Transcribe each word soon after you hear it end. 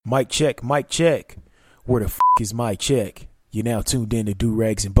Mic check, mic check. Where the f*** is my check? You're now tuned in to Do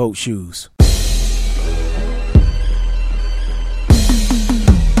Rags and Boat Shoes.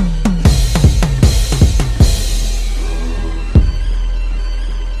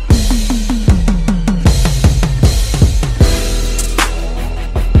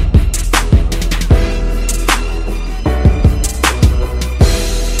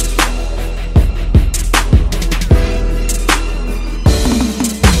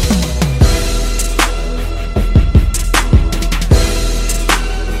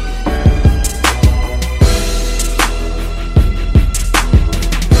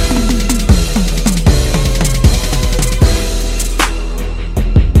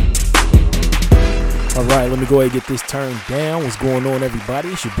 Let me go ahead and get this turned down. What's going on, everybody?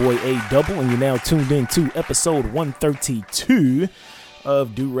 It's your boy A Double, and you're now tuned in to episode 132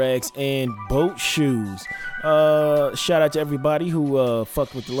 of Do Rags and Boat Shoes. Shout out to everybody who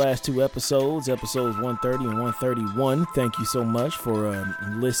fucked with the last two episodes 130 and 131. Thank you so much for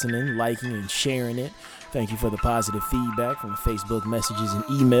listening, liking, and sharing it. Thank you for the positive feedback from Facebook messages and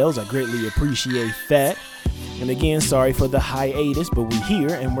emails. I greatly appreciate that. And again, sorry for the hiatus, but we're here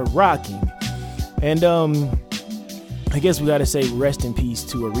and we're rocking. And I guess we got to say rest in peace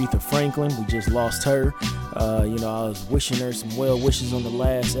to Aretha Franklin. We just lost her. I was wishing her some well wishes on the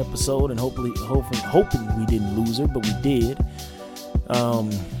last episode, and hoping we didn't lose her, but we did.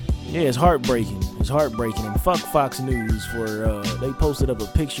 It's heartbreaking. And fuck Fox News for they posted up a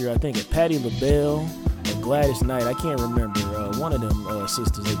picture, I think, of Patti LaBelle or Gladys Knight. I can't remember. One of them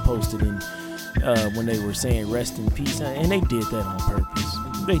sisters they posted in when they were saying rest in peace, and they did that on purpose.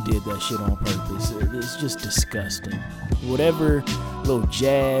 They did that shit on purpose. It's just disgusting. Whatever little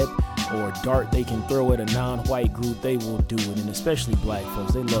jab or dart they can throw at a non-white group, they will do it. And especially black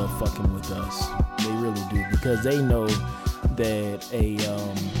folks, they love fucking with us. They really do, because they know that a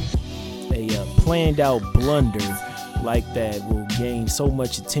planned out blunder like that will gain so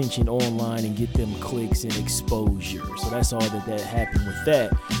much attention online and get them clicks and exposure. So that's all that happened with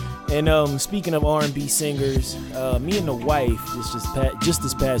that. And speaking of R&B singers, me and the wife just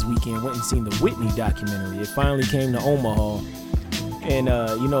this past weekend went and seen the Whitney documentary. It finally came to Omaha, and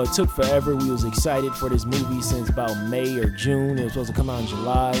it took forever. We was excited for this movie since about May or June. It was supposed to come out in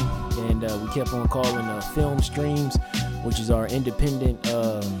July, and we kept on calling Film Streams, which is our independent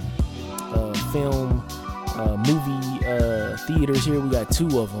film movie theaters here. We got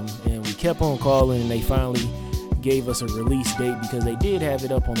two of them, and we kept on calling, and they finally gave us a release date, because they did have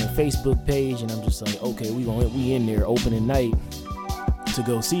it up on their Facebook page, and I'm just like, okay, we in there opening night to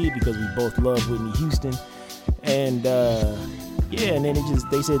go see it, because we both love Whitney Houston. And and then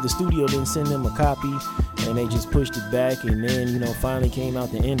they said the studio didn't send them a copy, and they just pushed it back, and then finally came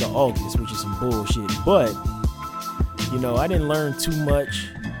out the end of August, which is some bullshit. But I didn't learn too much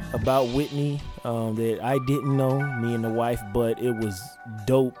about Whitney that I didn't know, me and the wife, but it was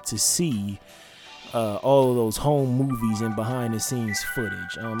dope to see all of those home movies and behind the scenes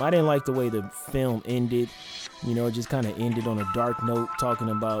footage. I didn't like the way the film ended. It just kind of ended on a dark note, talking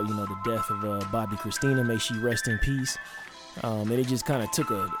about, the death of Bobby Christina. May she rest in peace. And it just kind of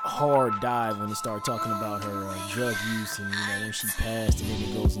took a hard dive when it started talking about her drug use, and, when she passed, and then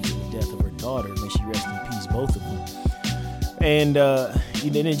it goes into the death of her daughter. May she rest in peace, both of them. And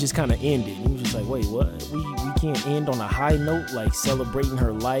then it just kind of ended. It was just like, wait, what? We can't end on a high note, like celebrating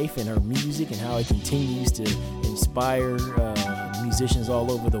her life and her music and how it continues to inspire musicians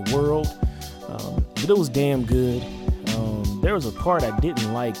all over the world. But it was damn good. There was a part I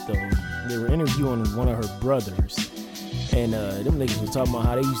didn't like, though. They were interviewing one of her brothers, and them niggas was talking about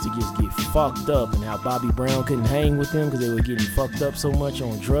how they used to just get fucked up, and how Bobby Brown couldn't hang with them because they were getting fucked up so much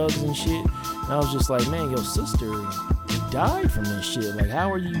on drugs and shit. And I was just like, man, your sister died from this shit. Like, how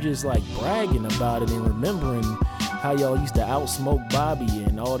are you just like bragging about it and remembering how y'all used to outsmoke Bobby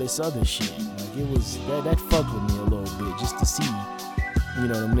and all this other shit? Like, it was that fucked with me a little bit, just to see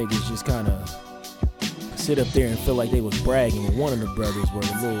them niggas just kind of sit up there and feel like they was bragging. And one of the brothers, were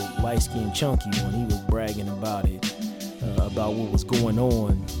the little light-skinned chunky one, he was bragging about it, about what was going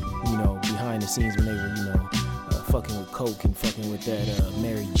on behind the scenes when they were fucking with coke and fucking with that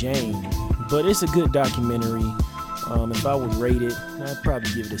Mary Jane. But it's a good documentary. If I would rate it, I'd probably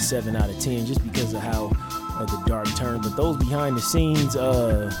give it a 7 out of 10, just because of how the dark turn. But those behind the scenes,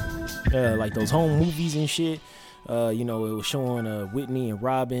 like those home movies and shit, it was showing Whitney and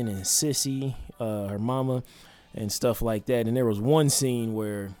Robin and Sissy, her mama, and stuff like that. And there was one scene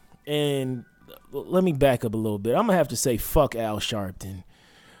where, and let me back up a little bit. I'm gonna have to say fuck Al Sharpton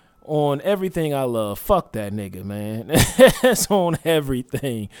on everything I love. Fuck that nigga, man. That's on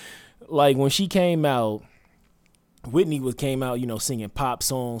everything. Like, when she came out Whitney came out, singing pop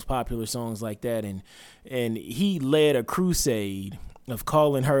songs, popular songs like that, and he led a crusade of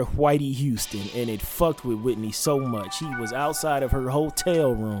calling her Whitey Houston, and it fucked with Whitney so much. He was outside of her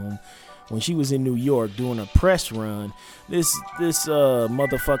hotel room when she was in New York doing a press run. This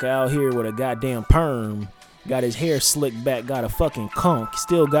motherfucker out here with a goddamn perm, got his hair slicked back, got a fucking conch,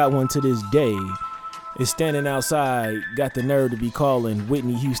 still got one to this day, is standing outside, got the nerve to be calling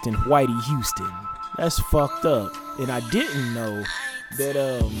Whitney Houston Whitey Houston. That's fucked up. And I didn't know that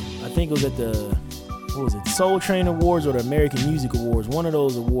I think it was at the Soul Train Awards or the American Music Awards, one of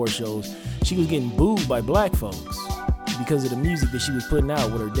those award shows, she was getting booed by black folks because of the music that she was putting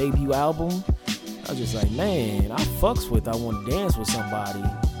out with her debut album. I was just like, man, I fucks with I Want to Dance with Somebody.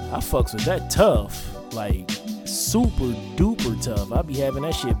 I fucks with that tough, like super duper tough. I be having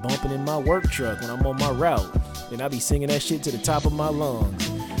that shit bumping in my work truck when I'm on my route, and I be singing that shit to the top of my lungs.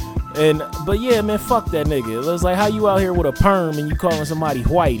 But yeah, man, fuck that nigga. It was like, how you out here with a perm and you calling somebody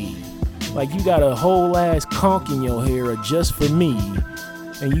Whitey? Like, you got a whole ass conch in your hair just for me,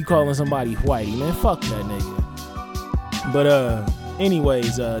 and you calling somebody Whitey, man, fuck that nigga. But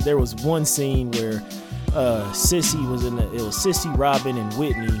anyways, there was one scene where Sissy was it was Sissy, Robin, and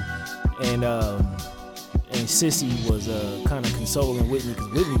Whitney, and Sissy was kind of consoling Whitney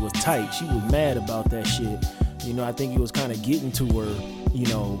because Whitney was tight. She was mad about that shit. I think he was kind of getting to her,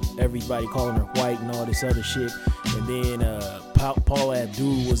 everybody calling her white and all this other shit. And then Paula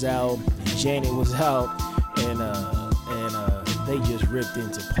Abdul was out, and Janet was out, and they just ripped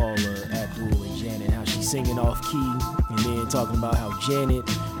into Paula Abdul and Janet, how she's singing off key, and then talking about how Janet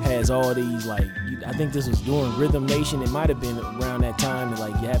has all these, like, I think this was during Rhythm Nation. It might have been around that time, and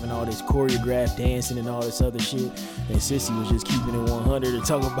like you're having all this choreographed dancing and all this other shit. And Sissy was just keeping it 100 and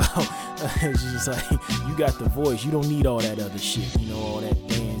talking about, it's just like, you got the voice, you don't need all that other shit, all that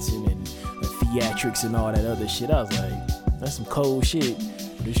dancing and the theatrics and all that other shit. I was like, that's some cold shit,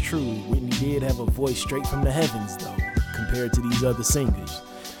 but it's true. Whitney did have a voice straight from the heavens, though, compared to these other singers.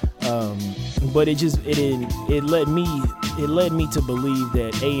 But it led me to believe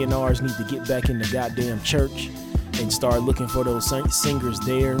that A&Rs need to get back in the goddamn church and start looking for those singers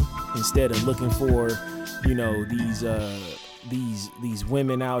there instead of looking for, these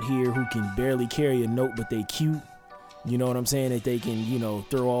women out here who can barely carry a note but they cute. You know what I'm saying? That they can,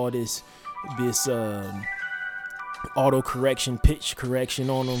 throw all this auto correction, pitch correction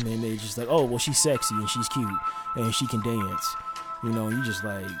on them, and they just like, oh, well, she's sexy and she's cute and she can dance. You just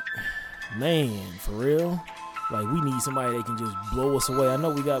like, man, for real? Like, we need somebody that can just blow us away. I know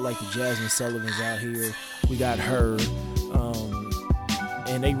we got like the Jasmine Sullivans out here. We got her.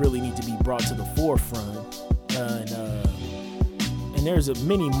 And they really need to be brought to the forefront. And there's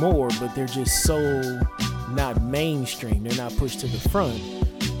many more, but they're just so not mainstream. They're not pushed to the front.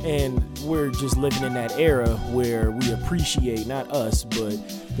 And we're just living in that era where we appreciate, not us, but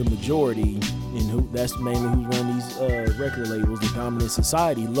the majority, and that's mainly who run these record labels, the dominant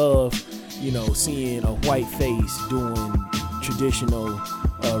society, love, seeing a white face doing traditional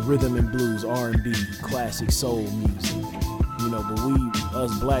rhythm and blues, R&B, classic soul music. But we,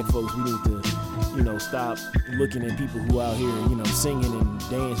 us black folks, we need to, stop looking at people who out here, singing and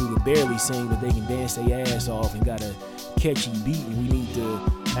dance, who can barely sing, but they can dance their ass off and got a catchy beat. And we need to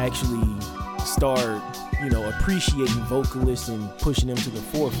actually start, appreciating vocalists and pushing them to the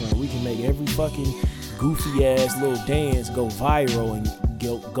forefront. We can make every fucking goofy ass little dance go viral and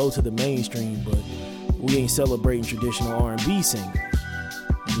go to the mainstream, but we ain't celebrating traditional R&B singers.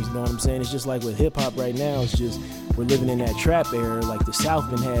 You know what I'm saying? It's just like with hip hop right now. It's just we're living in that trap era. Like the South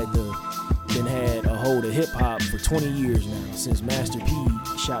been had a hold of hip hop for 20 years now, since Master P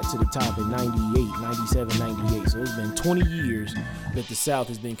shot to the top in 98, 97, 98. So it's been 20 years that the South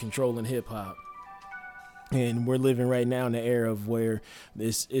has been controlling hip hop. And we're living right now in the era of where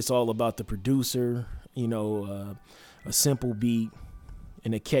it's all about the producer, a simple beat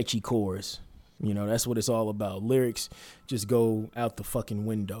and a catchy chorus. That's what it's all about. Lyrics just go out the fucking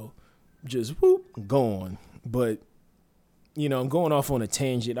window. Just whoop, gone. But, I'm going off on a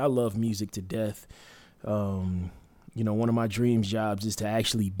tangent. I love music to death. One of my dream jobs is to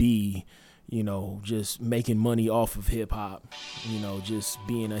actually be, just making money off of hip hop. Just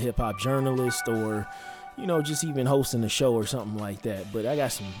being a hip hop journalist or, just even hosting a show or something like that. But I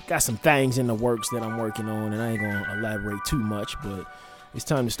got some things in the works that I'm working on, and I ain't gonna elaborate too much, but it's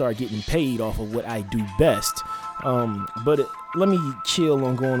time to start getting paid off of what I do best. But let me chill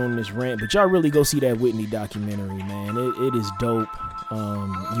on going on this rant. But y'all really go see that Whitney documentary, man. It is dope.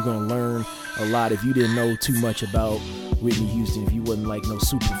 You're going to learn a lot if you didn't know too much about Whitney Houston, if you wasn't like no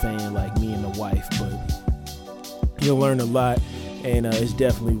super fan like me and the wife. But you'll learn a lot. and it's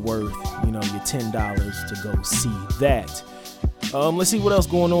definitely worth, your $10 to go see that. Let's see what else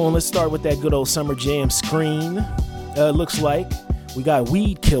going on. Let's start with that good old Summer Jam screen. Looks like we got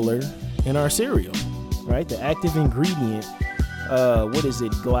weed killer in our cereal, right? The active ingredient,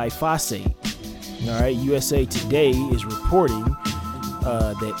 glyphosate. All right, USA Today is reporting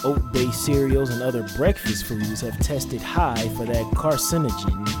that oat-based cereals and other breakfast foods have tested high for that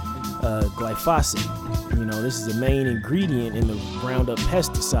carcinogen, glyphosate. This is the main ingredient in the Roundup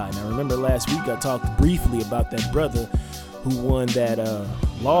pesticide. Now, remember last week I talked briefly about that brother who won that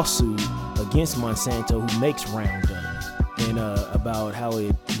lawsuit against Monsanto, who makes Roundup, and about how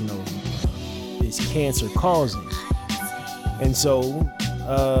it, is cancer causing. And so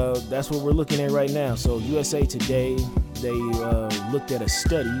that's what we're looking at right now. So USA Today, they looked at a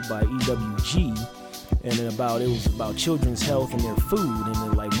study by EWG, and it was about children's health and their food. And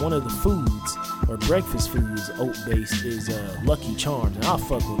then, like, one of the foods or breakfast foods oat-based is Lucky Charms. And I'll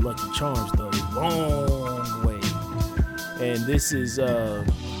fuck with Lucky Charms the long way. And this is,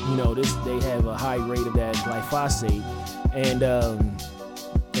 they have a high rate of that glyphosate. And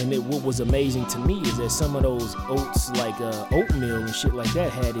what was amazing to me is that some of those oats, like oatmeal and shit like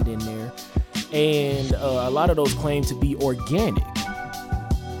that, had it in there. And a lot of those claim to be organic.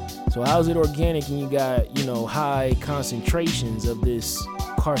 So how's it organic and you got, high concentrations of this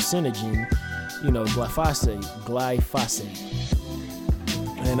carcinogen, glyphosate.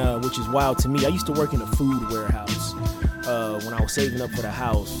 And which is wild to me. I used to work in a food warehouse when I was saving up for the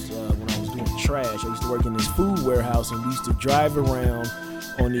house. When I was doing trash, I used to work in this food warehouse, and we used to drive around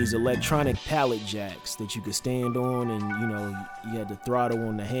on these electronic pallet jacks that you could stand on, and you had the throttle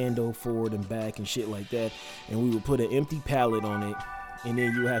on the handle forward and back and shit like that. And we would put an empty pallet on it, and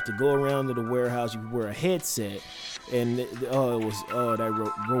then you would have to go around to the warehouse. You would wear a headset, and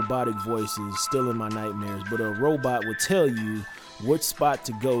that robotic voice is still in my nightmares. But a robot would tell you what spot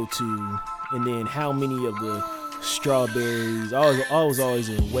to go to, and then how many of the strawberries. I was always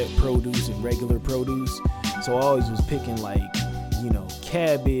in wet produce and regular produce, so I always was picking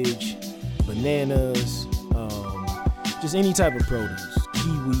cabbage, bananas, just any type of produce.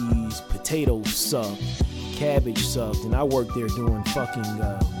 Kiwis, potatoes sucked, cabbage sucked, and I worked there during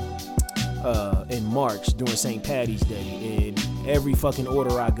in March during St. Patty's Day, and every fucking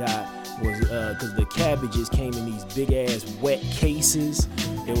order I got was because the cabbages came in these big ass wet cases.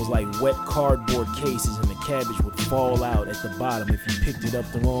 It was like wet cardboard cases, and the cabbage would fall out at the bottom if you picked it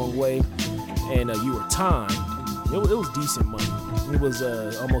up the wrong way, and you were timed. It was decent money. It was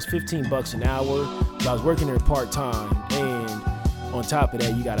almost $15 an hour. So I was working there part-time, and on top of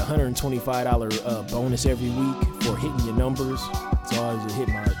that, you got a $125 bonus every week for hitting your numbers. So I always hit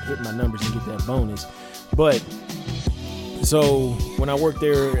my numbers and get that bonus. But so when I worked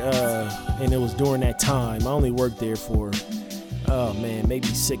there, and it was during that time, I only worked there for maybe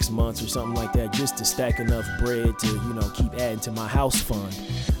 6 months or something like that, just to stack enough bread to keep adding to my house fund.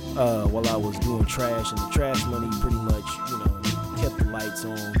 While I was doing trash, and the trash money pretty much, kept the lights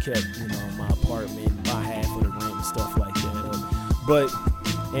on, kept, my apartment, my half of the rent and stuff like that.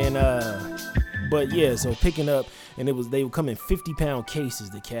 But yeah, so picking up, and they would come in 50-pound cases,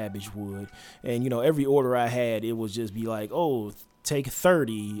 the cabbage would, and every order I had, it would just be like, oh, take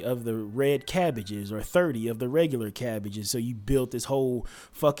 30 of the red cabbages or 30 of the regular cabbages. So you built this whole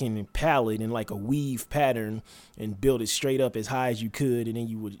fucking pallet in like a weave pattern and built it straight up as high as you could, and then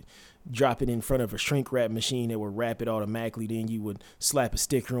you would drop it in front of a shrink wrap machine that would wrap it automatically. Then you would slap a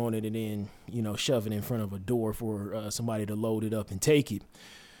sticker on it and then shove it in front of a door for somebody to load it up and take it.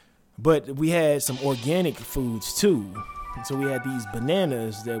 But we had some organic foods too. So we had these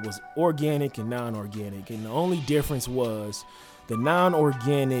bananas that was organic and non-organic, and the only difference was the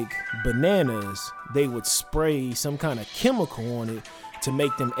non-organic bananas, they would spray some kind of chemical on it to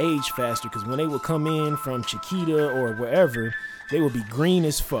make them age faster, because when they would come in from Chiquita or wherever, they would be green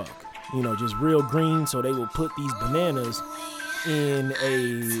as fuck, just real green. So they would put these bananas in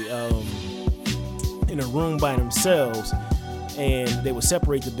a room by themselves, and they would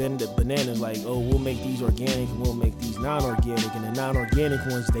separate the bananas like, oh, we'll make these organic and we'll make these non-organic, and the non-organic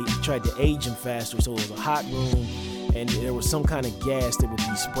ones, they tried to age them faster. So it was a hot room, and there was some kind of gas that would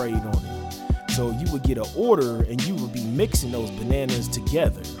be sprayed on it. So you would get an order, and you would be mixing those bananas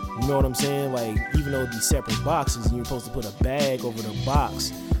together. You know what I'm saying? Like, even though it'd be separate boxes, and you're supposed to put a bag over the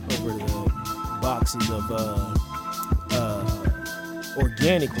boxes of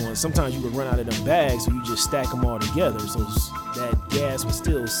organic ones. Sometimes you would run out of them bags, so you just stack them all together. So that gas would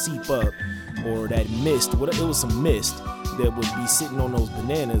still seep up, or that mist. It was some mist that would be sitting on those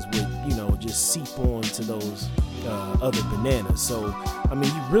bananas would, just seep onto those other bananas. So, I mean,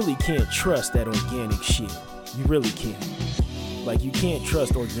 you really can't trust that organic shit. You really can't. Like, you can't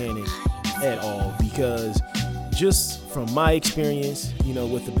trust organic at all, because just from my experience, you know,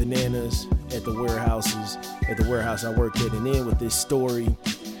 with the bananas at the warehouse I work at, and then with this story,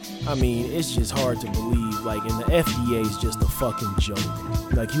 I mean, it's just hard to believe. Like, and the FDA is just a fucking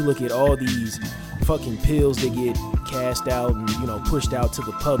joke. Like, you look at all these fucking pills that get cast out and, you know, pushed out to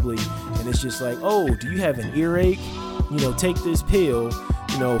the public, and it's just like, oh, do you have an earache? You know, take this pill,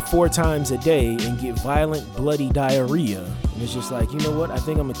 you know, 4 times a day and get violent, bloody diarrhea. And it's just like, you know what? I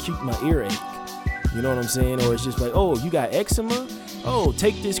think I'm gonna keep my earache. You know what I'm saying? Or it's just like, oh, you got eczema? Oh,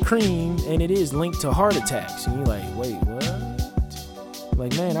 take this cream and it is linked to heart attacks. And you're like, wait, what?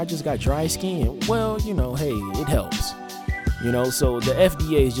 Like, man, I just got dry skin. Well, you know, hey, it helps. You know, so the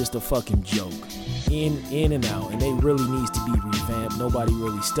FDA is just a fucking joke. In and out. And they really needs to be revamped. Nobody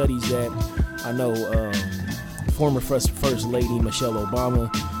really studies that. I know former first lady Michelle Obama,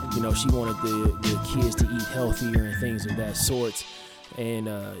 you know, she wanted the kids to eat healthier and things of that sort. And,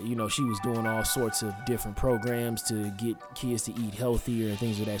 you know, she was doing all sorts of different programs to get kids to eat healthier and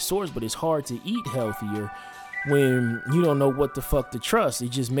things of that sort. But it's hard to eat healthier when you don't know what the fuck to trust. It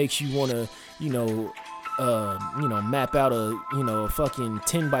just makes you want to, you know, map out a fucking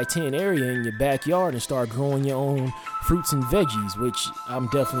 10 by 10 area in your backyard and start growing your own fruits and veggies, which I'm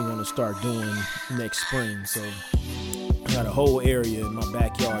definitely going to start doing next spring. So I got a whole area in my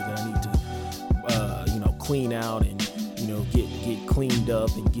backyard that I need to, clean out and, you know, get cleaned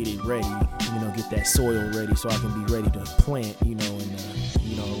up and get it ready, you know, get that soil ready so I can be ready to plant, you know,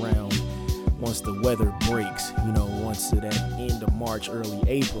 and, around once the weather breaks, you know, once to that end of March, early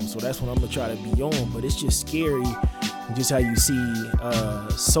April. So that's when I'm gonna try to be on. But it's just scary, just how you see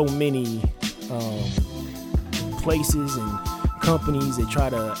so many places and companies that try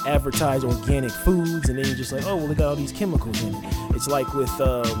to advertise organic foods, and then you're just like, oh, well, they got all these chemicals in it. It's like with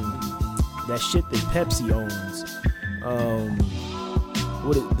that shit that Pepsi owns.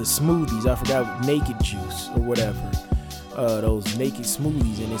 The smoothies, I forgot, Naked Juice or whatever. Those naked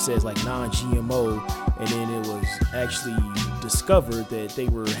smoothies, and it says like non-GMO, and then it was actually discovered that they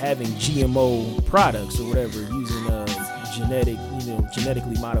were having GMO products or whatever, using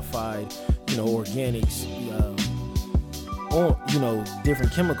genetically modified, organics,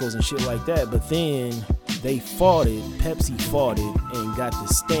 different chemicals and shit like that. But then they fought it, Pepsi fought it, and got the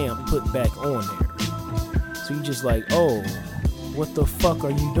stamp put back on there. So you just like, oh, what the fuck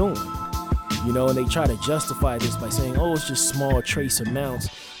are you doing? And they try to justify this by saying, oh, it's just small trace amounts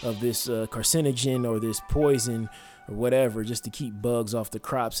of this carcinogen or this poison or whatever, just to keep bugs off the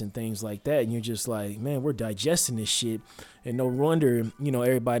crops and things like that. And you're just like, man, we're digesting this shit. And no wonder,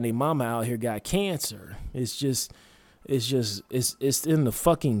 everybody and their mama out here got cancer. It's in the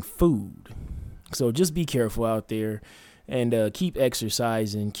fucking food. So just be careful out there and keep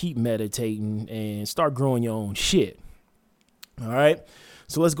exercising, keep meditating, and start growing your own shit. All right.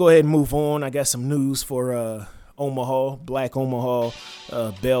 So let's go ahead and move on. I got some news for Omaha, Black Omaha,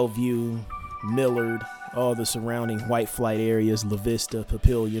 Bellevue, Millard, all the surrounding white flight areas, La Vista,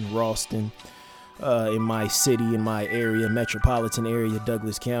 Papillion, Ralston, in my city, in my area, metropolitan area,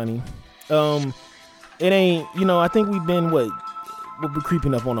 Douglas County. It ain't, I think we've been, we'll be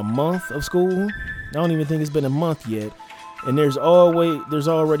creeping up on a month of school. I don't even think it's been a month yet. And there's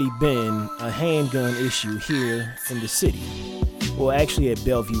already been a handgun issue here in the city. Well, actually at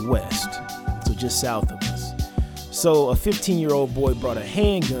Bellevue West, so just south of us. So a 15-year-old boy brought a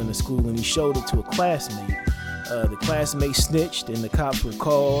handgun to school and he showed it to a classmate. The classmate snitched and the cops were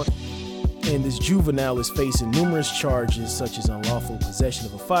called. And this juvenile is facing numerous charges such as unlawful possession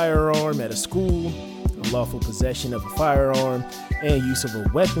of a firearm at a school, unlawful possession of a firearm, and use of a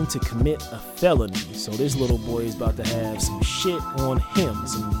weapon to commit a felony. So this little boy is about to have some shit on him,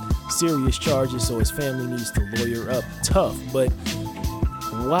 some serious charges, so his family needs to lawyer up tough. But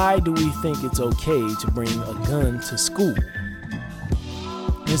why do we think it's okay to bring a gun to school?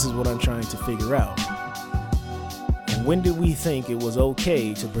 This is what I'm trying to figure out. And when did we think it was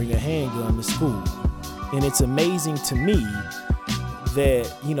okay to bring a handgun to school? And it's amazing to me that,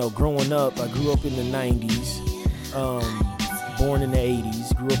 growing up, I grew up in the 90s, born in the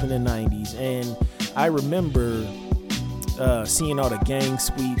 80s, grew up in the 90s, and I remember seeing all the gang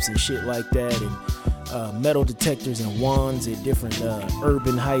sweeps and shit like that, and metal detectors and wands at different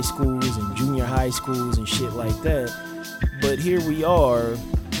urban high schools and junior high schools and shit like that. But here we are,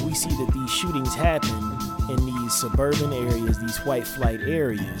 we see that these shootings happen in these suburban areas, these white flight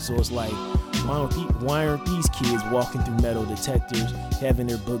areas. So it's like, why aren't these kids walking through metal detectors, having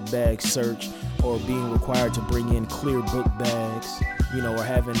their book bags searched, or being required to bring in clear book bags, or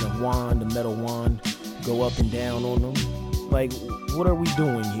having the metal wand, go up and down on them? Like, what are we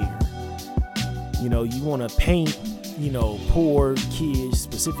doing here? You want to paint, poor kids,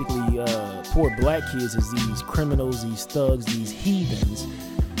 specifically poor black kids, as these criminals, these thugs, these heathens,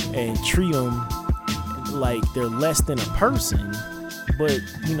 and treat them like they're less than a person, but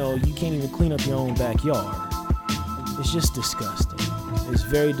you can't even clean up your own backyard. It's just disgusting. It's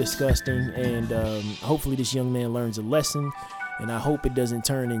very disgusting, and hopefully this young man learns a lesson, and I hope it doesn't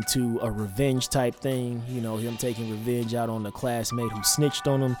turn into a revenge type thing, him taking revenge out on the classmate who snitched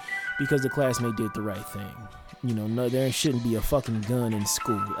on him, because the classmate did the right thing. No, there shouldn't be a fucking gun in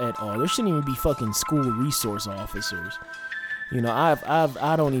school at all. There shouldn't even be fucking school resource officers.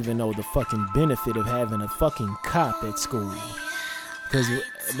 I don't even know the fucking benefit of having a fucking cop at school. Because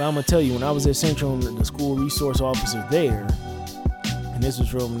I'm gonna tell you, when I was at Central, the school resource officer there, and this was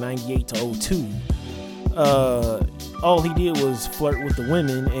from 98 to 02, all he did was flirt with the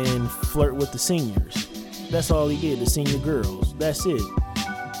women and flirt with the seniors. That's all he did, the senior girls. That's it.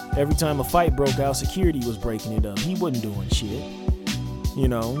 Every time a fight broke out, security was breaking it up. He wasn't doing shit.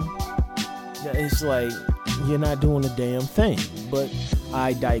 It's like, you're not doing a damn thing. But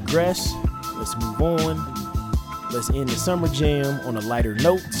I digress. Let's move on. Let's end the Summer Jam on a lighter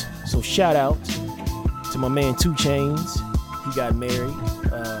note. So shout out to my man 2 Chainz. He got married,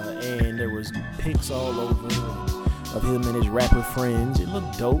 and there was pics all over of him and his rapper friends. It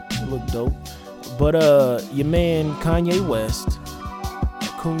looked dope. But your man Kanye West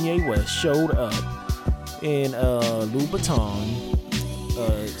showed up in a Louis Vuitton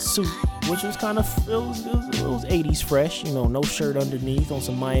suit, which was kind of, it was 80s fresh, no shirt underneath, on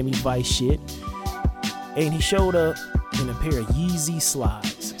some Miami Vice shit. And he showed up in a pair of Yeezy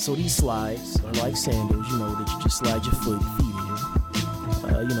slides. So these slides are like sandals, that you just slide your feet in.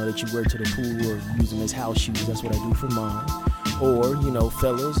 That you wear to the pool or use them as house shoes. That's what I do for mine. Or,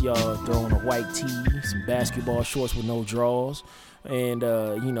 fellas, y'all throw on a white tee, some basketball shorts with no drawers, and,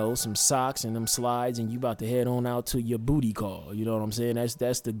 some socks and them slides, and you about to head on out to your booty call. You know what I'm saying?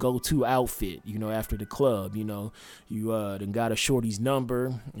 That's the go-to outfit, after the club. You done got a shorty's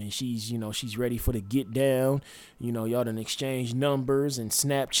number, and she's ready for the get down. Y'all done exchange numbers and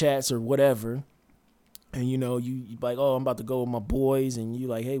Snapchats or whatever. And you like, oh, I'm about to go with my boys, and you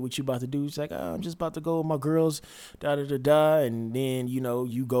like, hey, what you about to do? It's like, oh, I'm just about to go with my girls, and then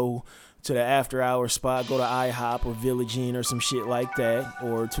you go to the after hour spot, go to IHOP or Village Inn or some shit like that,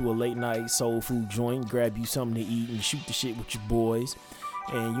 or to a late night soul food joint, grab you something to eat and shoot the shit with your boys.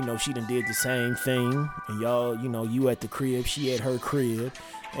 And she done did the same thing, and y'all, you at the crib, she at her crib,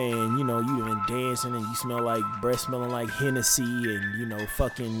 and you been dancing, and you smell like breath smelling like Hennessy, and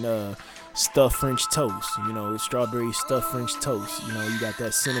fucking stuffed French toast, strawberry stuffed French toast. You got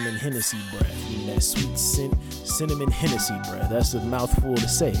that cinnamon Hennessy breath, that sweet cinnamon Hennessy breath. That's a mouthful to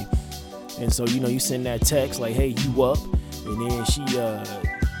say. And so you send that text like, hey, you up? And then she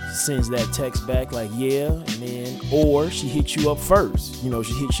sends that text back like, yeah. And then, or she hits you up first. She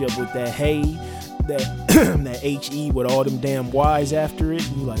hits you up with that hey, that HE with all them damn Y's after it.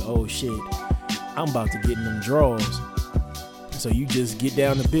 And you like, oh shit, I'm about to get in them drawers. So you just get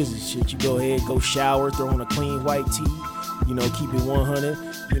down to business shit. You go ahead, go shower, throw on a clean white tee, keep it 100,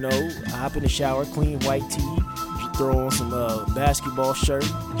 hop in the shower, clean white tee, throw on some basketball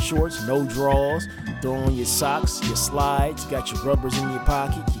shorts, no drawers, throw on your socks, your slides, got your rubbers in your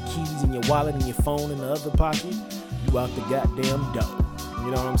pocket, your keys in your wallet, and your phone in the other pocket. You out the goddamn door. You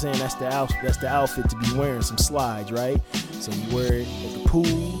know what I'm saying? That's the outfit to be wearing, some slides, right? So you wear it at the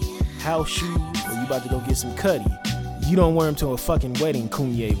pool, house shoes, or you about to go get some cutty. You don't wear them to a fucking wedding,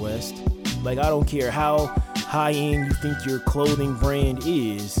 Kanye West. Like, I don't care how high-end you think your clothing brand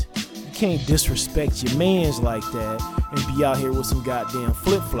is. You can't disrespect your mans like that and be out here with some goddamn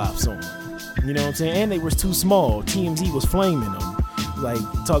flip-flops on. You know what I'm saying? And they was too small. TMZ was flaming them. Like,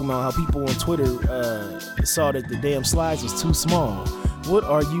 talking about how people on Twitter saw that the damn slides was too small. What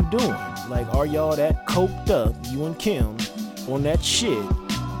are you doing? Like, are y'all that coked up, you and Kim, on that shit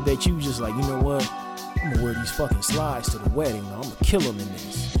that you just like, you know what? I'm gonna wear these fucking slides to the wedding. I'm gonna kill them in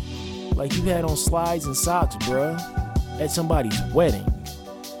this. Like, you had on slides and socks, bruh, at somebody's wedding.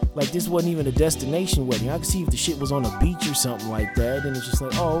 Like, this wasn't even a destination wedding. I could see if the shit was on a beach or something like that, then it's just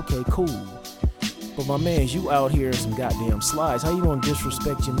like, oh, okay, cool. But my mans, you out here in some goddamn slides. How you gonna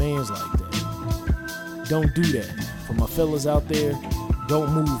disrespect your mans like that? Don't do that. For my fellas out there,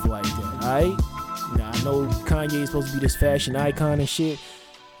 don't move like that, alright? Now, I know Kanye is supposed to be this fashion icon and shit.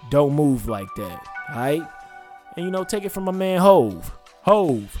 Don't move like that. Alright? And take it from my man Hove.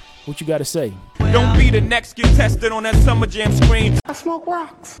 Hove, what you gotta say? Don't be the next contestant on that Summer Jam screen. I smoke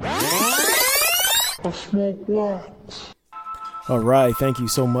rocks. Alright, thank you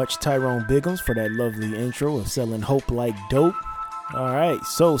so much, Tyrone Biggums, for that lovely intro of Selling Hope Like Dope. Alright,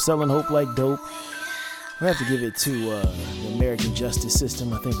 so Selling Hope Like Dope We have to give it to the American justice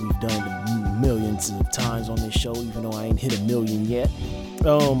system. I think we've done it millions of times on this show, even though I ain't hit 1 million yet.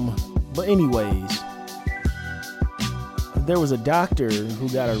 But anyways, there was a doctor who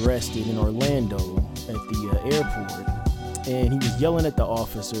got arrested in Orlando at the airport, and he was yelling at the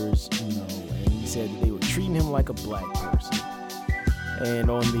officers, and he said that they were treating him like a black person.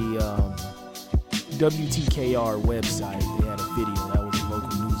 And on the WTKR website, they had a video. That was a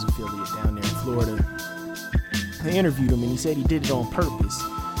local news affiliate down there in Florida. They interviewed him, and he said he did it on purpose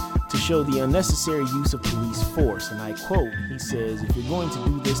to show the unnecessary use of police force. And I quote, he says, "If you're going to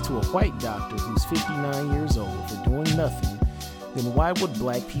do this to a white doctor who's 59 years old for doing nothing, then why would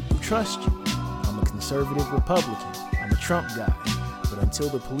black people trust you? I'm a conservative Republican. I'm a Trump guy. But until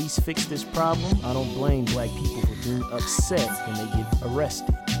the police fix this problem, I don't blame black people for being upset when they get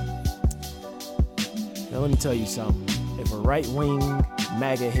arrested." Now let me tell you something. If a right-wing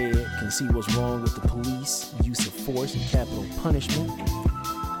MAGA head can see what's wrong with the police use of force and capital punishment,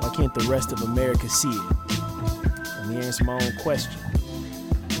 why can't the rest of America see it? Let me answer my own question.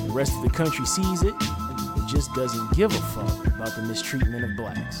 The rest of the country sees it. It just doesn't give a fuck about the mistreatment of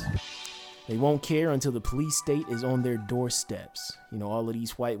blacks. They won't care until the police state is on their doorsteps. All of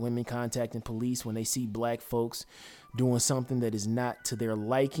these white women contacting police when they see black folks doing something that is not to their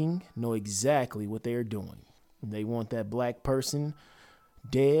liking, know exactly what they are doing. They want that black person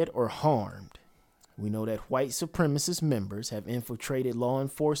dead or harmed. We know that white supremacist members have infiltrated law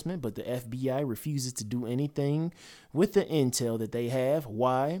enforcement, but the FBI refuses to do anything with the intel that they have.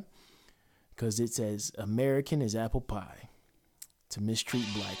 Why? Because it's as American as apple pie to mistreat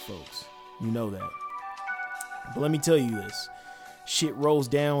black folks. You know that. But let me tell you this. Shit rolls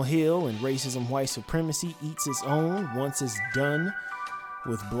downhill and racism, white supremacy eats its own once it's done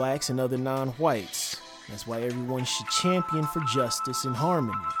with blacks and other non-whites. That's why everyone should champion for justice and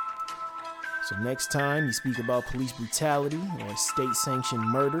harmony. So next time you speak about police brutality or state-sanctioned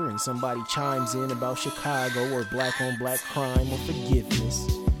murder and somebody chimes in about Chicago or black-on-black crime or forgiveness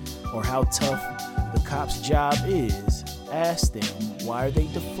or how tough the cop's job is, ask them, why are they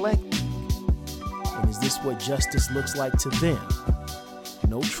deflecting? And is this what justice looks like to them?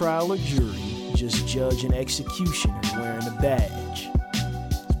 No trial or jury, just judge and executioner wearing a badge.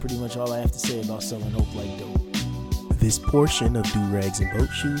 That's pretty much all I have to say about selling hope like dope. This portion of Do-Rags and Boat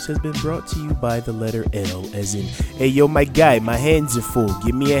Shoes has been brought to you by the letter L, as in, hey yo my guy, my hands are full,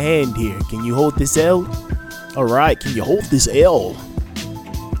 give me a hand here, can you hold this L? Alright, can you hold this L?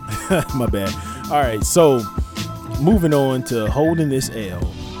 My bad. Alright, so moving on to holding this L.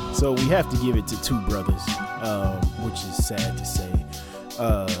 So we have to give it to two brothers, which is sad to say.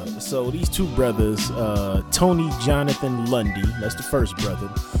 So these two brothers, Tony Jonathan Lundy, that's the first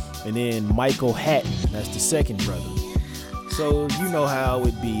brother, and then Michael Hatton, that's the second brother. So you know how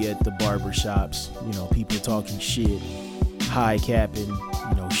it be at the barbershops, people talking shit, high capping,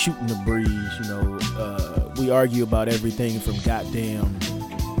 shooting the breeze, we argue about everything from goddamn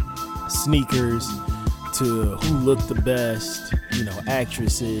sneakers to who looked the best,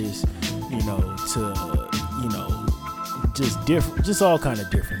 actresses, to, just all kind of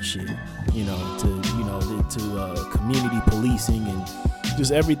different shit, to community policing and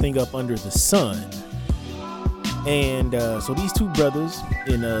just everything up under the sun. And so these two brothers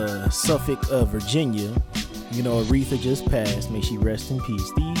in Suffolk, Virginia, Aretha just passed, may she rest in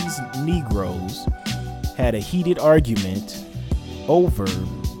peace. These Negroes had a heated argument over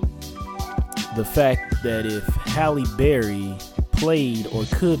the fact that if Halle Berry played or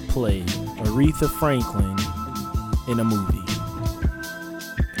could play Aretha Franklin in a movie.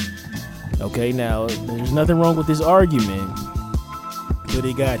 Okay, now there's nothing wrong with this argument, but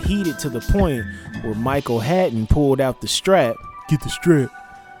it got heated to the point where Michael Hatton pulled out the strap, get the strap,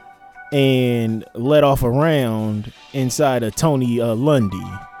 and let off a round inside of Tony Lundy.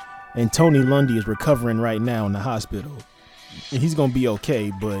 And Tony Lundy is recovering right now in the hospital. And he's gonna be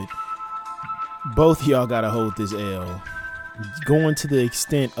okay, but both of y'all gotta hold this L. Going to the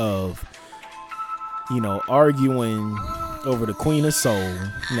extent of, arguing over the Queen of Soul.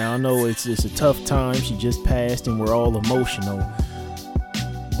 Now I know it's a tough time. She just passed and we're all emotional.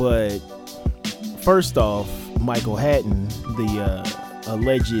 But first off, Michael Hatton, the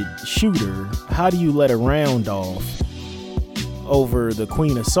alleged shooter, how do you let a round off over the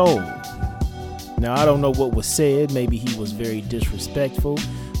Queen of Soul? Now I don't know what was said. Maybe he was very disrespectful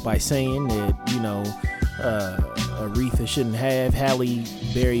by saying that, Aretha shouldn't have Halle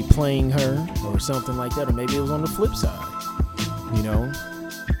Berry playing her or something like that. Or maybe it was on the flip side,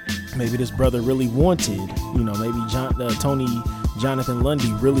 maybe this brother really wanted, maybe Tony Jonathan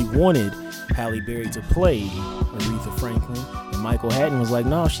Lundy really wanted Halle Berry to play Aretha Franklin, and Michael Hatton was like,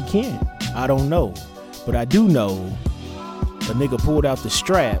 no, she can't. I don't know. But I do know a nigga pulled out the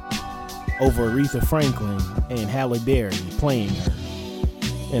strap over Aretha Franklin and Halle Berry playing her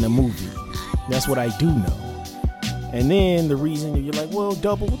in a movie. That's what I do know. And then the reason you're like, well,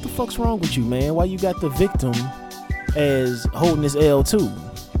 Double, what the fuck's wrong with you, man? Why you got the victim as holding this L too?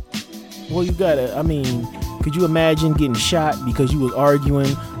 Well, you gotta, I mean, could you imagine getting shot because you was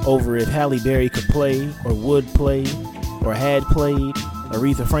arguing over if Halle Berry could play or would play or had played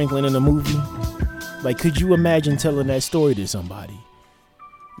Aretha Franklin in a movie? Like, could you imagine telling that story to somebody?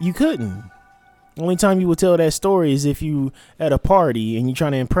 You couldn't. Only time you would tell that story is if you at a party and you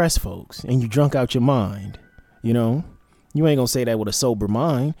trying to impress folks and you drunk out your mind. You know, you ain't gonna say that with a sober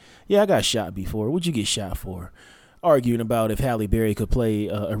mind. Yeah, I got shot before. What'd you get shot for? Arguing about if Halle Berry could play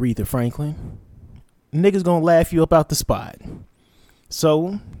Aretha Franklin. Niggas gonna laugh you up out the spot.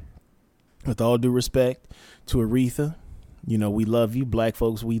 So, with all due respect to Aretha, you know, we love you. Black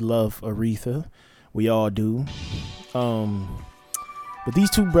folks, we love Aretha. We all do. But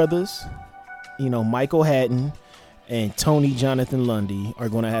these two brothers, you know, Michael Hatton and Tony Jonathan Lundy, are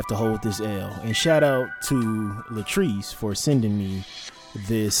going to have to hold this L. And shout out to Latrice for sending me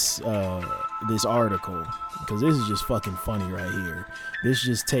this article, because this is just fucking funny right here. This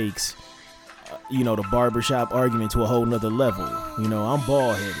just takes, you know, the barbershop argument to a whole nother level. You know, I'm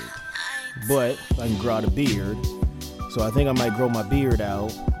bald headed, but I can grow out a beard. So I think I might grow my beard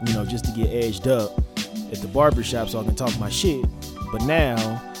out, you know, just to get edged up at the barbershop so I can talk my shit. But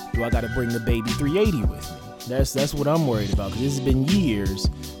now, do I got to bring the baby 380 with me? That's what I'm worried about, because it's been years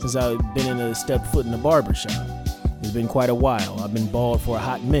since I've been stepped foot in the barbershop. It's been quite a while. I've been bald for a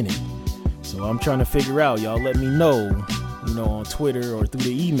hot minute. So I'm trying to figure out, y'all let me know, you know, on Twitter or through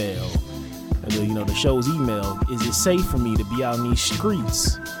the email, you know, the show's email. Is it safe for me to be out in these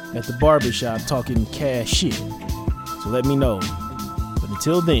streets at the barbershop talking cash shit? So let me know. But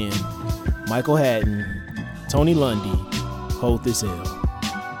until then, Michael Hatton, Tony Lundy, hold this L.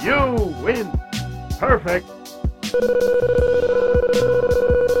 You win. Perfect.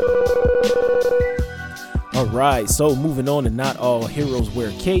 All right, so moving on to Not All Heroes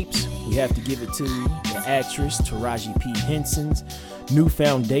Wear Capes. We have to give it to the actress Taraji P. Henson's new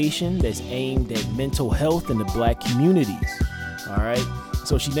foundation that's aimed at mental health in the black communities. All right.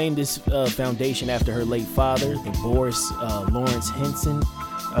 So she named this foundation after her late father, the Boris Lawrence Henson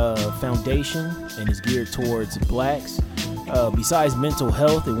Foundation, and is geared towards blacks. Besides mental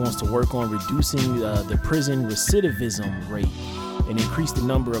health, it wants to work on reducing the prison recidivism rate and increase the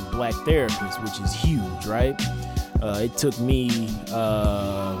number of black therapists, which is huge, right? It took me, it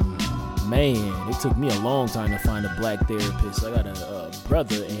took me a long time to find a black therapist. I got a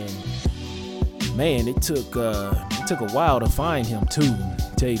brother, and man, it took a while to find him too,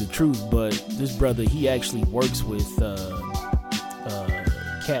 to tell you the truth. But this brother, he actually works with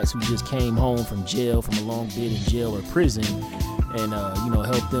cats who just came home from jail, from a long bit in jail or prison, and you know,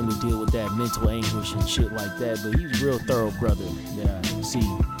 help them to deal with that mental anguish and shit like that. But he's a real thorough brother that I see.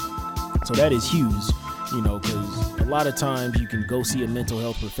 So that is huge, you know, because a lot of times you can go see a mental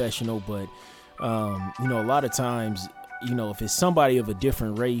health professional, but you know, a lot of times, you know, if it's somebody of a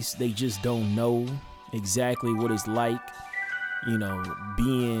different race, they just don't know exactly what it's like, you know,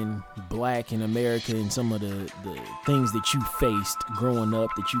 being black in America, and some of the things that you faced growing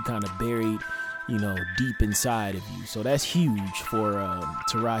up that you kind of buried, you know, deep inside of you. So that's huge for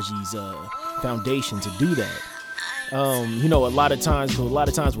Taraji's foundation to do that. You know, a lot of times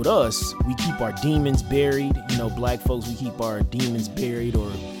with us, we keep our demons buried. You know, black folks, we keep our demons buried,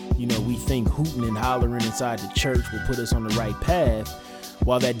 or, you know, we think hooting and hollering inside the church will put us on the right path.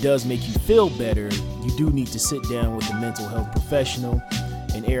 While that does make you feel better, you do need to sit down with a mental health professional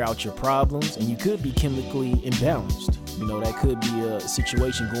and air out your problems. And you could be chemically imbalanced. You know, that could be a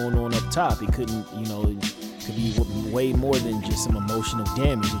situation going on up top. It couldn't, you know, it could be way more than just some emotional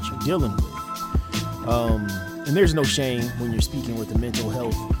damage that you're dealing with. And there's no shame when you're speaking with a mental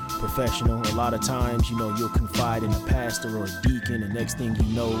health professional. A lot of times, you know, you'll confide in a pastor or a deacon, and next thing you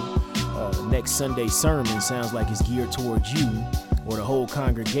know, next Sunday sermon sounds like it's geared towards you, or the whole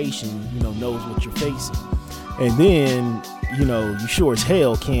congregation, you know, knows what you're facing. And then, you know, you sure as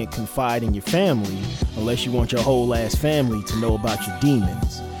hell can't confide in your family unless you want your whole ass family to know about your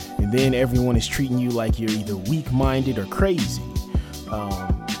demons. And then everyone is treating you like you're either weak-minded or crazy.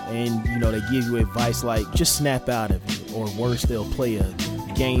 And, you know, they give you advice like, just snap out of it. Or worse, they'll play a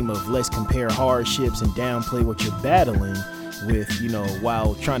game of let's compare hardships and downplay what you're battling with, you know,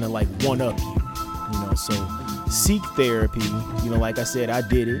 while trying to like one-up you. You know, so seek therapy. Like I said, I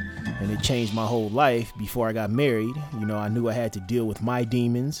did it, and it changed my whole life. Before I got married, I knew I had to deal with my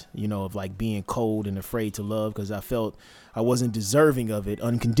demons, of like being cold and afraid to love, because I felt I wasn't deserving of it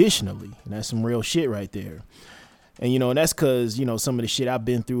unconditionally. And that's some real shit right there. And, and that's because, some of the shit I've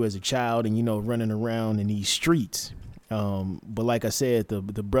been through as a child and, running around in these streets. But like I said, the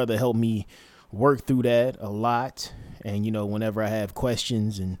brother helped me work through that a lot. And, whenever I have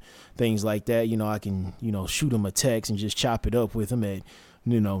questions and things like that, I can, shoot him a text and just chop it up with him at,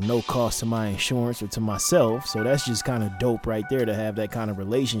 no cost to my insurance or to myself. So that's just kind of dope right there to have that kind of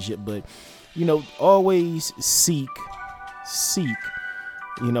relationship. But, always seek,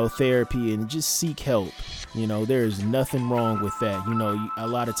 therapy, and just seek help. There's nothing wrong with that. A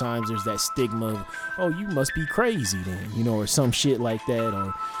lot of times there's that stigma of, oh, you must be crazy then, or some shit like that.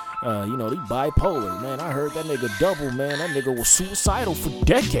 Or, they bipolar, man. I heard that nigga double, man. That nigga was suicidal for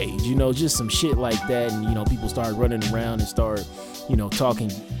decades, just some shit like that. And, people start running around and start,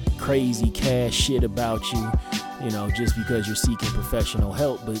 talking crazy cash shit about you, just because you're seeking professional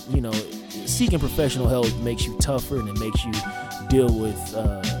help. But, seeking professional help makes you tougher, and it makes you deal with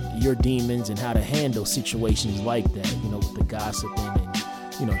your demons and how to handle situations like that, with the gossiping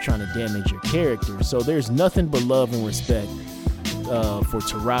and, trying to damage your character. So there's nothing but love and respect for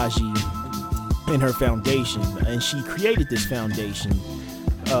Taraji and her foundation. And she created this foundation,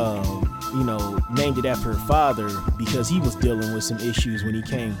 named it after her father, because he was dealing with some issues when he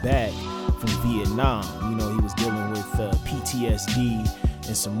came back from Vietnam. He was dealing with PTSD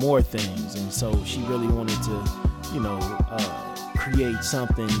and some more things. And so she really wanted to, create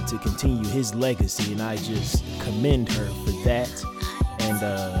something to continue his legacy. And I just commend her for that. And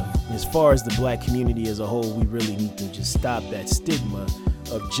as far as the black community as a whole, we really need to just stop that stigma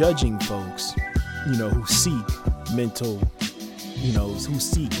of judging folks, who seek mental, who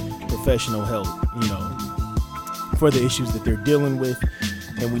seek professional help, for the issues that they're dealing with.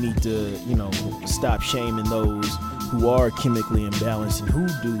 And we need to, stop shaming those who are chemically imbalanced and who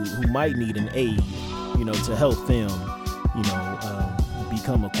might need an aid, to help them,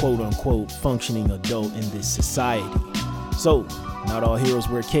 become a quote unquote functioning adult in this society. So, not all heroes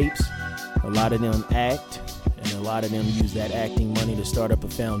wear capes. A lot of them act, and a lot of them use that acting money to start up a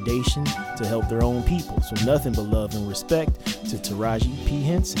foundation to help their own people. So nothing but love and respect to Taraji P.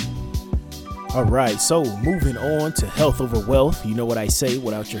 Henson. All right, so moving on to health over wealth. You know what I say,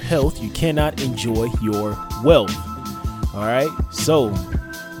 without your health, you cannot enjoy your wealth. All right, so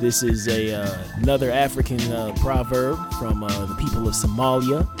this is another African proverb from the people of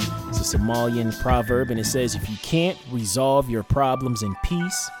Somalia. It's a Somalian proverb, and it says, if you can't resolve your problems in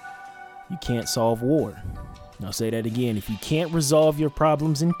peace, you can't solve war. And I'll say that again. If you can't resolve your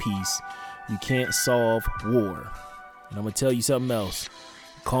problems in peace, you can't solve war. And I'm going to tell you something else.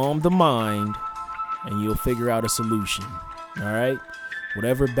 Calm the mind, and you'll figure out a solution. All right?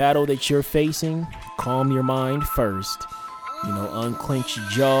 Whatever battle that you're facing, calm your mind first. Unclench your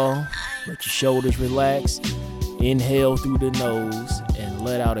jaw, let your shoulders relax, inhale through the nose, and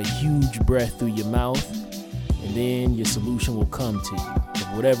let out a huge breath through your mouth, and then your solution will come to you.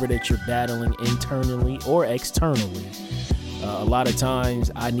 Of whatever that you're battling internally or externally. A lot of times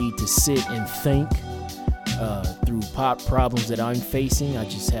I need to sit and think through problems that I'm facing. I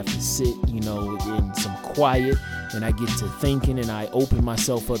just have to sit, in some quiet, and I get to thinking, and I open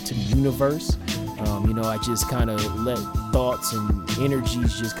myself up to the universe. I just kind of let thoughts and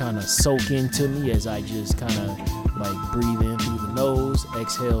energies just kind of soak into me as I just kind of like breathe in through the nose,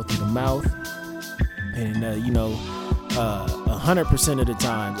 exhale through the mouth. And, 100% of the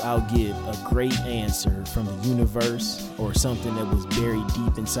time I'll get a great answer from the universe or something that was buried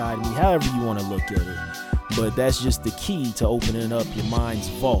deep inside me, however you want to look at it. But that's just the key to opening up your mind's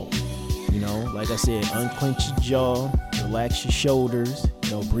vault. Like I said, unclench your jaw, relax your shoulders,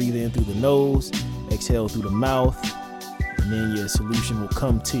 breathe in through the nose, exhale through the mouth, and then your solution will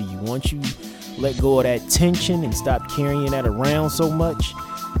come to you. Once you let go of that tension and stop carrying that around so much,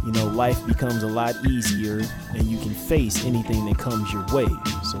 life becomes a lot easier, and you can face anything that comes your way.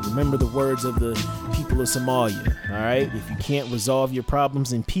 So remember the words of the people of Somalia, all right? If you can't resolve your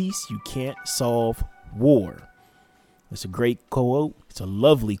problems in peace, you can't solve war. It's a great quote. It's a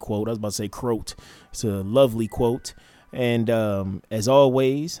lovely quote. I was about to say quote. It's a lovely quote. And as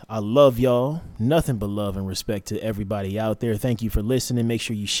always, I love y'all. Nothing but love and respect to everybody out there. Thank you for listening. Make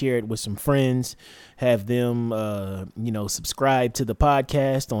sure you share it with some friends. Have them, subscribe to the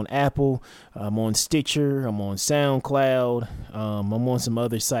podcast on Apple. I'm on Stitcher. I'm on SoundCloud. I'm on some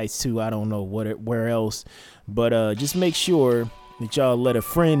other sites too. I don't know where else. But just make sure that y'all let a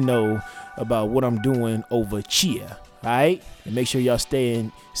friend know about what I'm doing over Chia. All right? And make sure y'all stay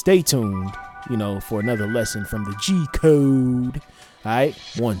tuned for another lesson from the G Code. All right,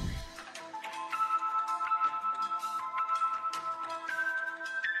 1.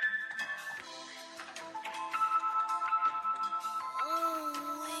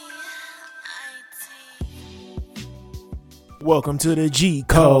 Welcome to the G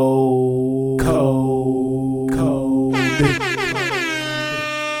Code.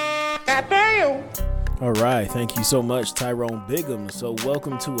 Goddamn. All right, thank you so much, Tyrone Bigham. So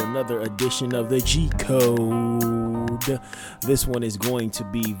welcome to another edition of the G Code. This one is going to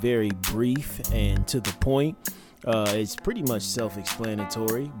be very brief and to the point. It's pretty much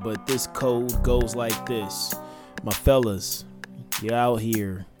self-explanatory, but this code goes like this. My fellas, you're out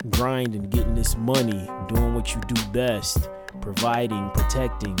here grinding, getting this money, doing what you do best, providing,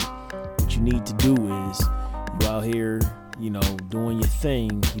 protecting. What you need to do is you out here, doing your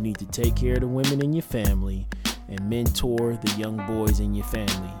thing. You need to take care of the women in your family and mentor the young boys in your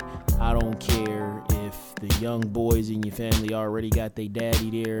family. I don't care if the young boys in your family already got their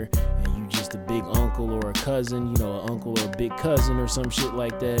daddy there and you just a big uncle or a cousin, an uncle or a big cousin or some shit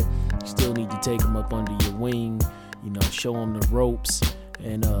like that. You still need to take them up under your wing, show them the ropes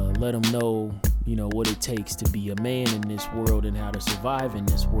and let them know, what it takes to be a man in this world and how to survive in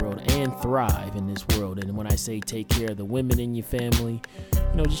this world and thrive in this world. And when I say take care of the women in your family,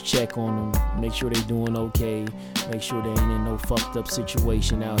 just check on them, make sure they're doing okay, make sure they ain't in no fucked up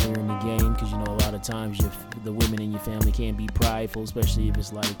situation out here in the game, because a lot of times the women in your family can be prideful, especially if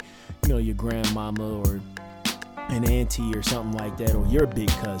it's like, your grandmama or an auntie or something like that, or your big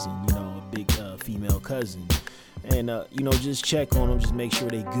cousin, a big female cousin. And, just check on them, just make sure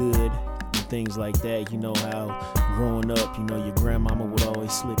they good and things like that. How growing up, your grandmama would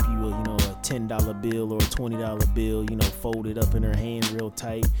always slip you a $10 bill or a $20 bill, folded up in her hand real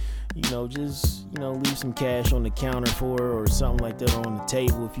tight. Leave some cash on the counter for her or something like that, or on the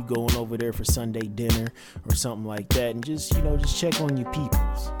table if you going over there for Sunday dinner or something like that. And just check on your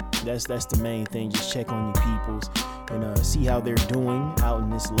peoples. That's the main thing. Just check on your peoples and see how they're doing out in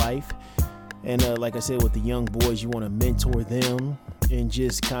this life. And like I said, with the young boys, you want to mentor them and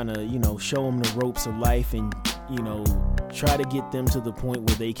just kind of, show them the ropes of life and, try to get them to the point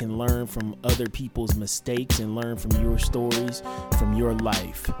where they can learn from other people's mistakes and learn from your stories, from your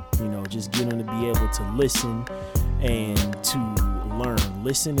life. Just get them to be able to listen and to learn.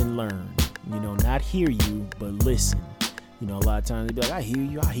 Listen and learn. Not hear you, but listen. A lot of times they be like, I hear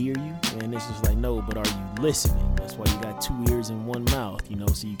you. And it's just like, no, but are you listening? That's why you got 2 ears and 1 mouth,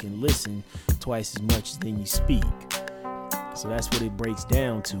 so you can listen twice as much as then you speak. So that's what it breaks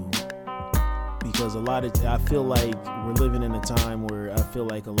down to. Because I feel like we're living in a time where I feel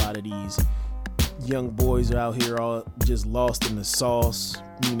like a lot of these young boys are out here all just lost in the sauce.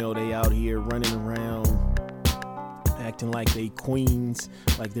 They out here running around acting like they queens,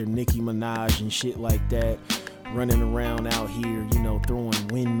 like they're Nicki Minaj and shit like that. Running around out here, throwing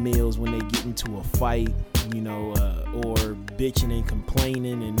windmills when they get into a fight, or bitching and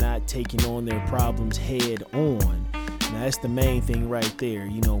complaining and not taking on their problems head on. Now, that's the main thing right there.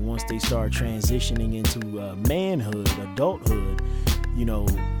 Once they start transitioning into manhood, adulthood,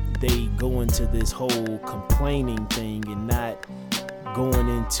 they go into this whole complaining thing and not going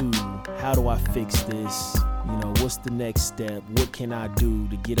into how do I fix this? What's the next step? What can I do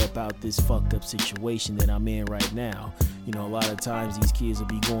to get up out this fucked up situation that I'm in right now? A lot of times these kids will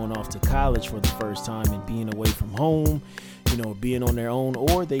be going off to college for the first time and being away from home, being on their own,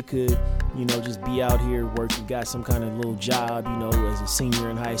 or they could, just be out here working, got some kind of little job, as a senior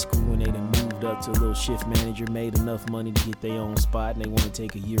in high school when they done moved up to a little shift manager, made enough money to get their own spot and they want to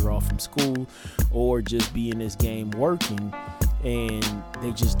take a year off from school, or just be in this game working. And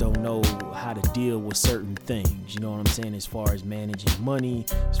they just don't know how to deal with certain things, you know what I'm saying, as far as managing money,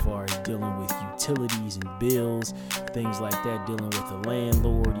 as far as dealing with utilities and bills, things like that, dealing with the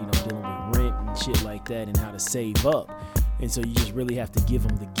landlord, dealing with rent and shit like that, and how to save up. And so you just really have to give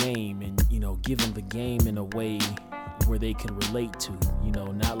them the game and, give them the game in a way where they can relate to,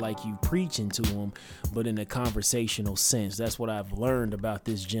 not like you preaching to them, but in a conversational sense. That's what I've learned about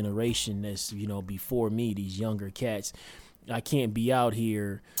this generation that's, before me, these younger cats. I can't be out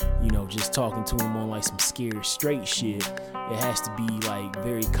here, just talking to them on like some scared straight shit. It has to be like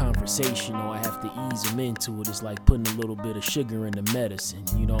very conversational. I have to ease them into it. It's like putting a little bit of sugar in the medicine.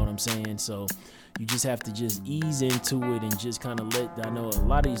 You know what I'm saying? So you just have to just ease into it and just kind of I know a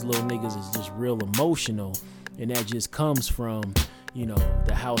lot of these little niggas is just real emotional, and that just comes from,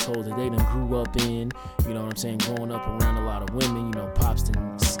 the household that they done grew up in, growing up around a lot of women, pops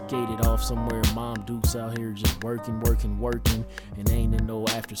done skated off somewhere. Mom Duke's out here just working, and they ain't in no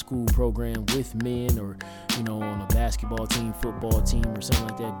after school program with men, or, you know, on a basketball team, football team, or something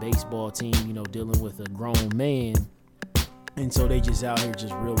like that, baseball team, you know, dealing with a grown man. And so they just out here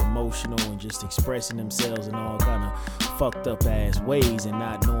just real emotional and just expressing themselves in all kind of fucked up ass ways, and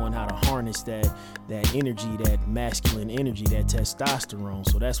not knowing how to harness that energy, that masculine energy, that testosterone.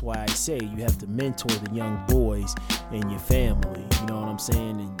 So that's why I say you have to mentor the young boys in your family. You know what I'm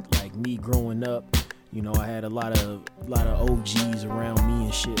saying? And like me growing up, you know, I had a lot of OGs around me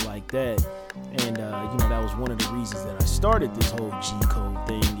and shit like that. And, you know, that was one of the reasons that I started this whole G-Code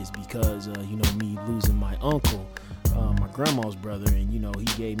thing, is because, you know, me losing my uncle, my grandma's brother, and, you know, he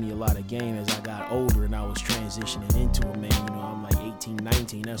gave me a lot of game as I got older and I was transitioning into a man. You know, I'm like 18,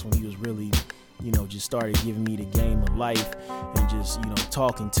 19. That's when he was really, you know, just started giving me the game of life and just, you know,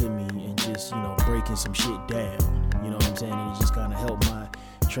 talking to me and just, you know, breaking some shit down. You know what I'm saying? And it just kind of helped my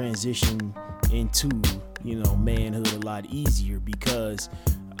transition into, you know, manhood a lot easier, because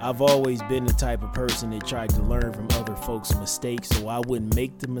I've always been the type of person that tried to learn from other folks' mistakes so I wouldn't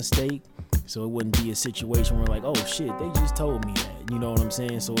make the mistake. So it wouldn't be a situation where like, oh shit, they just told me that. You know what I'm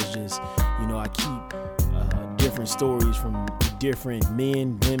saying? So it's just, you know, I keep different stories from different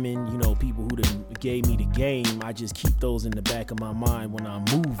men, women, you know, people who gave me the game. I just keep those in the back of my mind when I'm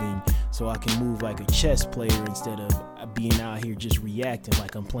moving, so I can move like a chess player instead of being out here just reacting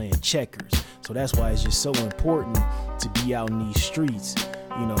like I'm playing checkers. So that's why it's just so important to be out in these streets,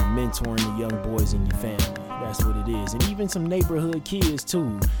 you know, mentoring the young boys in your family. That's what it is. And even some neighborhood kids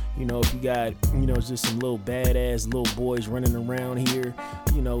too. You know, if you got, you know, just some little badass little boys running around here,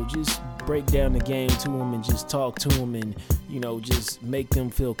 you know, just break down the game to them and just talk to them, and, you know, just make them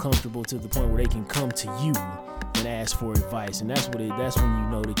feel comfortable to the point where they can come to you and ask for advice. And that's when you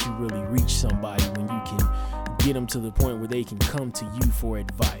know that you really reach somebody, when you can get them to the point where they can come to you for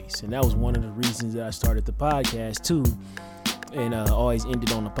advice. And that was one of the reasons that I started the podcast too. And always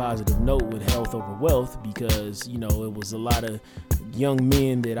ended on a positive note with health over wealth, because, you know, it was a lot of young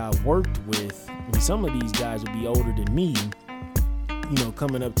men that I worked with, and some of these guys would be older than me, you know,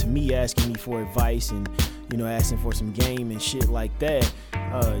 coming up to me asking me for advice and, you know, asking for some game and shit like that,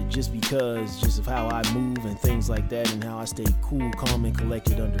 just because just of how I move and things like that, and how I stay cool, calm, and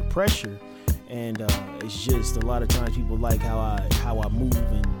collected under pressure. And it's just a lot of times people like how I move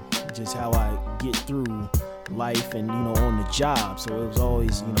and just how I get through life and, you know, on the job. So it was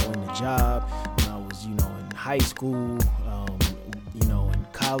always, you know, in the job, when I was, you know, in high school, you know, in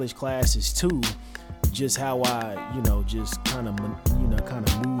college classes too, just how I, you know, just kind of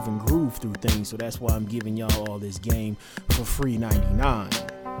move and groove through things. So that's why I'm giving y'all all this game for free 99.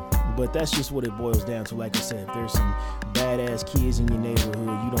 But that's just what it boils down to. Like I said, if there's some badass kids in your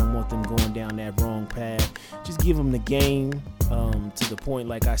neighborhood, you don't want them going down that wrong path, just give them the game, to the point,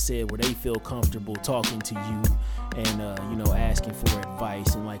 like I said, where they feel comfortable talking to you and, you know, asking for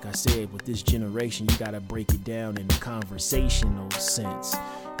advice. And like I said, with this generation, you got to break it down in a conversational sense.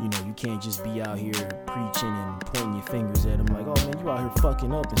 You know, you can't just be out here preaching and pointing your fingers at them like, oh man, you out here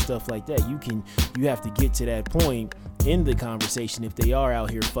fucking up and stuff like that. You have to get to that point in the conversation if they are out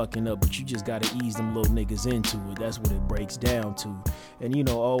here fucking up, but you just got to ease them little niggas into it. That's what it breaks down to. And, you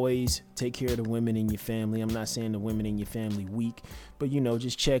know, always take care of the women in your family. I'm not saying the women in your family weak, but, you know,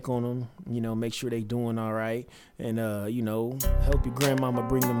 just check on them, you know, make sure they doing all right. And, you know, help your grandmama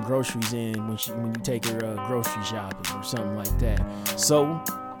bring them groceries in when you take her grocery shopping or something like that. So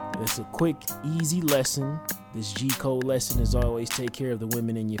it's a quick, easy lesson. This G-Code lesson is always take care of the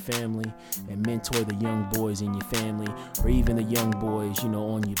women in your family and mentor the young boys in your family, or even the young boys, you know,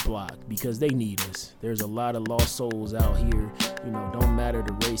 on your block, because they need us. There's a lot of lost souls out here, you know, don't matter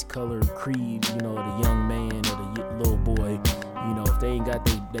the race, color, creed, you know, the young man or the little boy. You know, if they ain't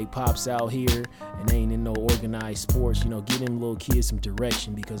got they pops out here and they ain't in no organized sports, you know, give them little kids some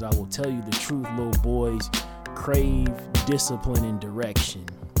direction, because I will tell you the truth, little boys crave discipline and direction.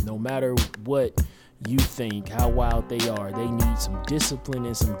 No matter what you think, how wild they are, they need some discipline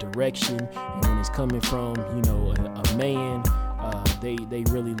and some direction. And when it's coming from, you know, a man, they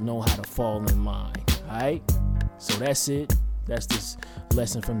really know how to fall in line. All right, so that's it. That's this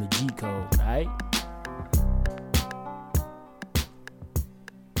lesson from the G-Code. All right.